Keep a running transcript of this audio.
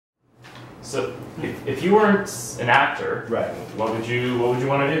So if you weren't an actor, right, what would you want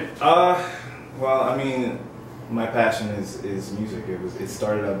to do? Well, I mean, my passion is music. It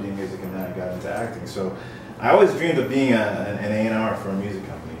started out being music, and then I got into acting. So I always dreamed of being an A&R for a music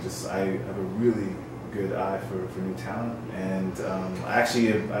company. I have a really good eye for new talent, and actually,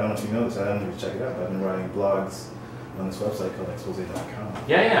 I don't know if you know this. I don't know if you check it out. But I've been writing blogs on this website called C&J.com.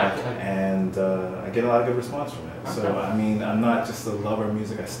 Yeah. And I get a lot of good response from it. Okay. So I mean, I'm not just a lover of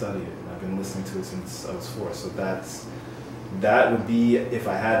music. I study it. I've been listening to it since I was 4. So that would be, if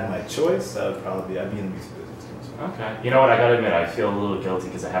I had my choice, I'd be in the music business. Okay. You know what, I gotta admit, I feel a little guilty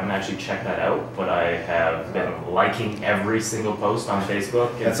because I haven't actually checked that out, but I have been liking every single post on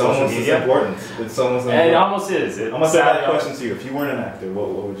Facebook and social media. It's important. It's almost important. It almost is. I'm gonna say that question to you. If you weren't an actor, what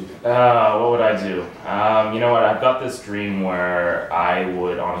would you do? What would I do? You know what, I've got this dream where I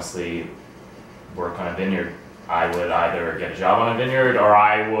would honestly work on a vineyard. I would either get a job on a vineyard, or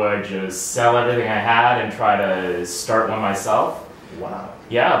I would just sell everything I had and try to start one myself. Wow.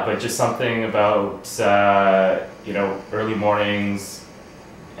 Yeah, but just something about, you know, early mornings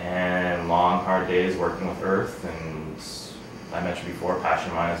and long, hard days working with earth, and I mentioned before, passion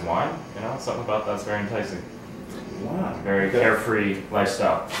of mine is wine. You know, something about that's very enticing. Wow. Very carefree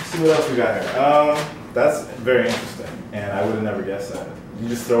lifestyle. Let's see what else we got here. That's very interesting, and I would have never guessed that. You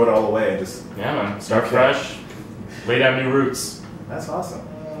just throw it all away and just... Yeah, man. Start fresh, lay down new roots. That's awesome.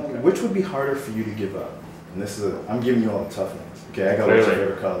 Which would be harder for you to give up? And this is I'm giving you all the tough ones. Okay, I got what's your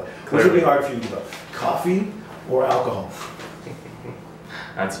favorite color. Which would be harder for you to give up? Coffee or alcohol?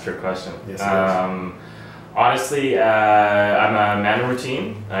 That's a trick question. Yes, it is. Honestly, I'm a man of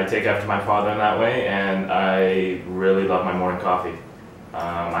routine. I take after my father in that way, and I really love my morning coffee.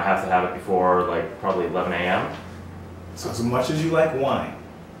 I have to have it before like probably 11 a.m. So as much as you like wine,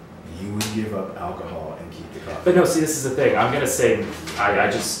 you would give up alcohol and keep the coffee. But no, see, this is the thing. I'm gonna say, I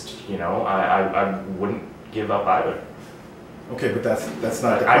just, you know, I wouldn't give up either. Okay, but that's not the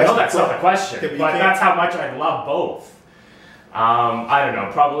question. I know that's not the question, okay, but that's how much I love both. I don't know.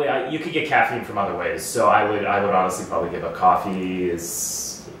 Probably you could get caffeine from other ways. So I would honestly probably give up coffee.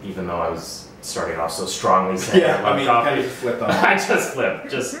 Even though I was starting off so strongly saying I love coffee. Kind of just flipped on. I just flipped,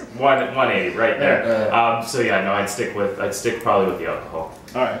 just 180 right there. So yeah, no, I'd stick probably with the alcohol.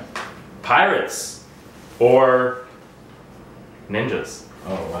 All right. Pirates or ninjas?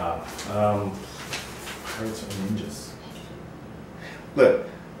 Oh wow. Pirates or ninjas? Look,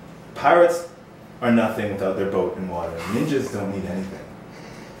 pirates are nothing without their boat and water. Ninjas don't need anything.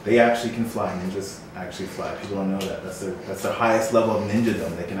 They actually can fly. Ninjas actually fly. People don't know that. That's their highest level of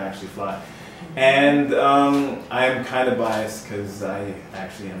ninjadom. They can actually fly. And I'm kind of biased because I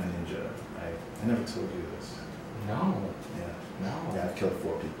actually am a ninja. I never told you this. No. Yeah. No. Yeah, I've killed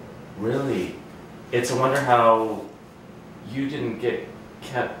 4 people. Really? It's a wonder how you didn't get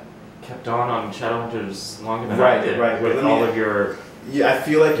kept on Shadowhunters long enough. Right. With all of your I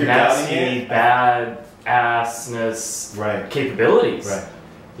feel like you're doubting nasty, it. badassness capabilities. Right.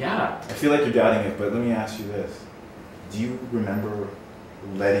 Yeah. I feel like you're doubting it, but let me ask you this. Do you remember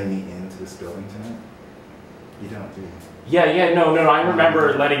letting me into this building tonight? You don't, do you? Yeah, no, I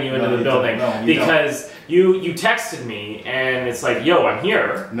remember letting you into the building because you texted me and it's like, yo, I'm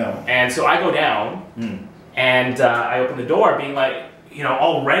here. No. And so I go down and I open the door being like, you know,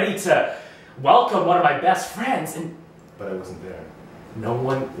 all ready to welcome one of my best friends, but I wasn't there. No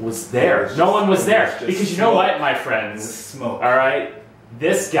one was there. No one was there. Because you know what, my friends? Smoke. All right?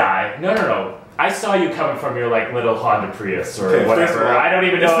 This guy, no. I saw you coming from your like little Honda Prius or whatever. I don't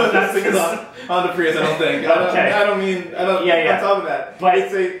even know if that's Honda Prius. I don't think. I don't mean. On top of that, but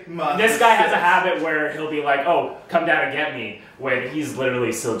this guy has a habit where he'll be like, "Oh, come down and get me," when he's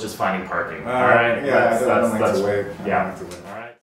literally still just finding parking. All right. Yeah, I don't like to wait. Yeah. All right.